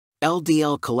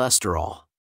LDL cholesterol.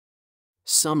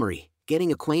 Summary: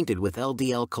 getting acquainted with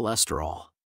LDL cholesterol.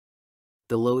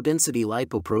 The low-density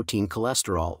lipoprotein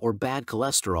cholesterol, or bad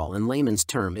cholesterol in layman's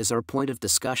term, is our point of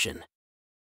discussion.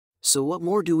 So what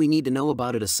more do we need to know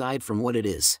about it aside from what it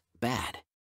is, bad?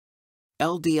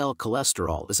 LDL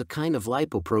cholesterol is a kind of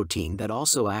lipoprotein that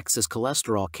also acts as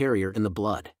cholesterol carrier in the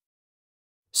blood.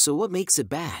 So what makes it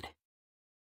bad?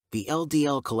 The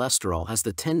LDL cholesterol has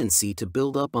the tendency to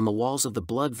build up on the walls of the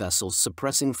blood vessels,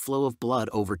 suppressing flow of blood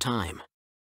over time.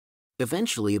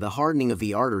 Eventually, the hardening of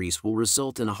the arteries will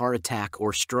result in a heart attack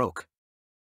or stroke.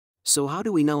 So how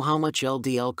do we know how much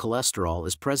LDL cholesterol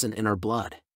is present in our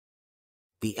blood?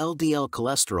 The LDL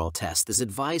cholesterol test is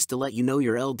advised to let you know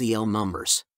your LDL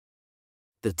numbers.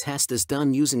 The test is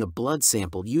done using a blood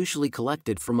sample usually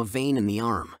collected from a vein in the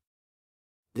arm.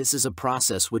 This is a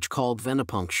process which called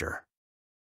venipuncture.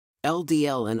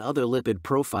 LDL and other lipid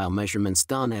profile measurements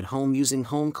done at home using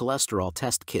home cholesterol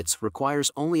test kits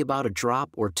requires only about a drop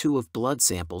or two of blood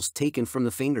samples taken from the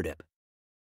fingertip.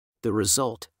 The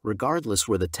result, regardless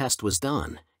where the test was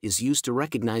done, is used to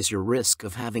recognize your risk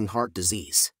of having heart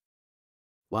disease.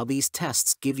 While these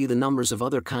tests give you the numbers of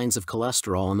other kinds of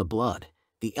cholesterol in the blood,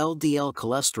 the LDL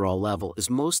cholesterol level is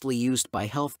mostly used by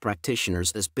health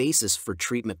practitioners as basis for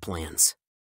treatment plans.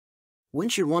 When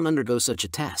should one undergo such a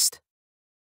test?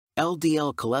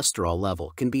 LDL cholesterol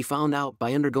level can be found out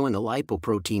by undergoing a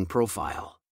lipoprotein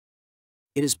profile.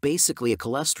 It is basically a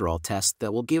cholesterol test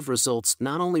that will give results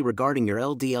not only regarding your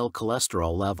LDL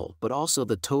cholesterol level but also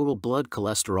the total blood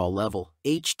cholesterol level,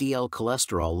 HDL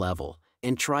cholesterol level,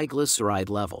 and triglyceride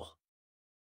level.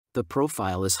 The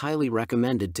profile is highly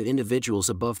recommended to individuals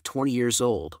above 20 years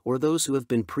old or those who have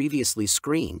been previously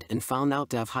screened and found out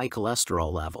to have high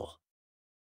cholesterol level.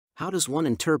 How does one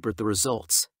interpret the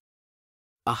results?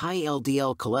 A high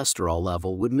LDL cholesterol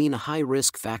level would mean a high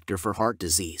risk factor for heart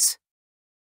disease.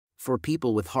 For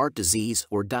people with heart disease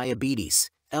or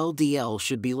diabetes, LDL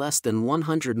should be less than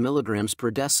 100 mg per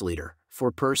deciliter.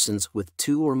 For persons with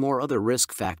 2 or more other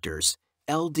risk factors,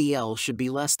 LDL should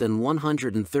be less than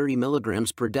 130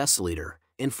 mg per deciliter,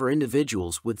 and for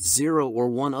individuals with 0 or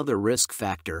 1 other risk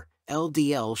factor,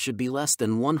 LDL should be less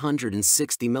than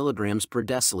 160 mg per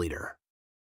deciliter.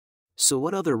 So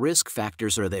what other risk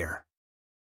factors are there?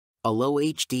 A low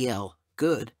HDL,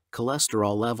 good,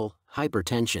 cholesterol level,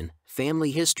 hypertension, family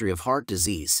history of heart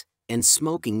disease, and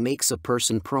smoking makes a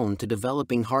person prone to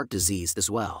developing heart disease as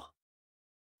well.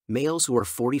 Males who are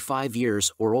 45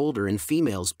 years or older and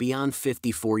females beyond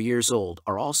 54 years old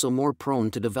are also more prone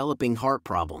to developing heart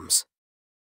problems.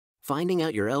 Finding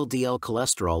out your LDL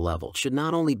cholesterol level should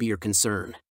not only be your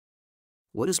concern.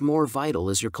 What is more vital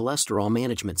is your cholesterol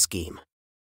management scheme.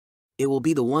 It will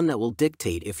be the one that will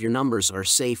dictate if your numbers are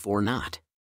safe or not.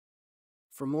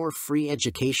 For more free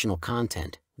educational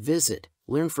content, visit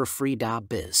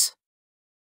learnforfree.biz.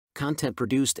 Content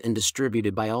produced and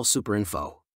distributed by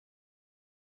AllSuperInfo.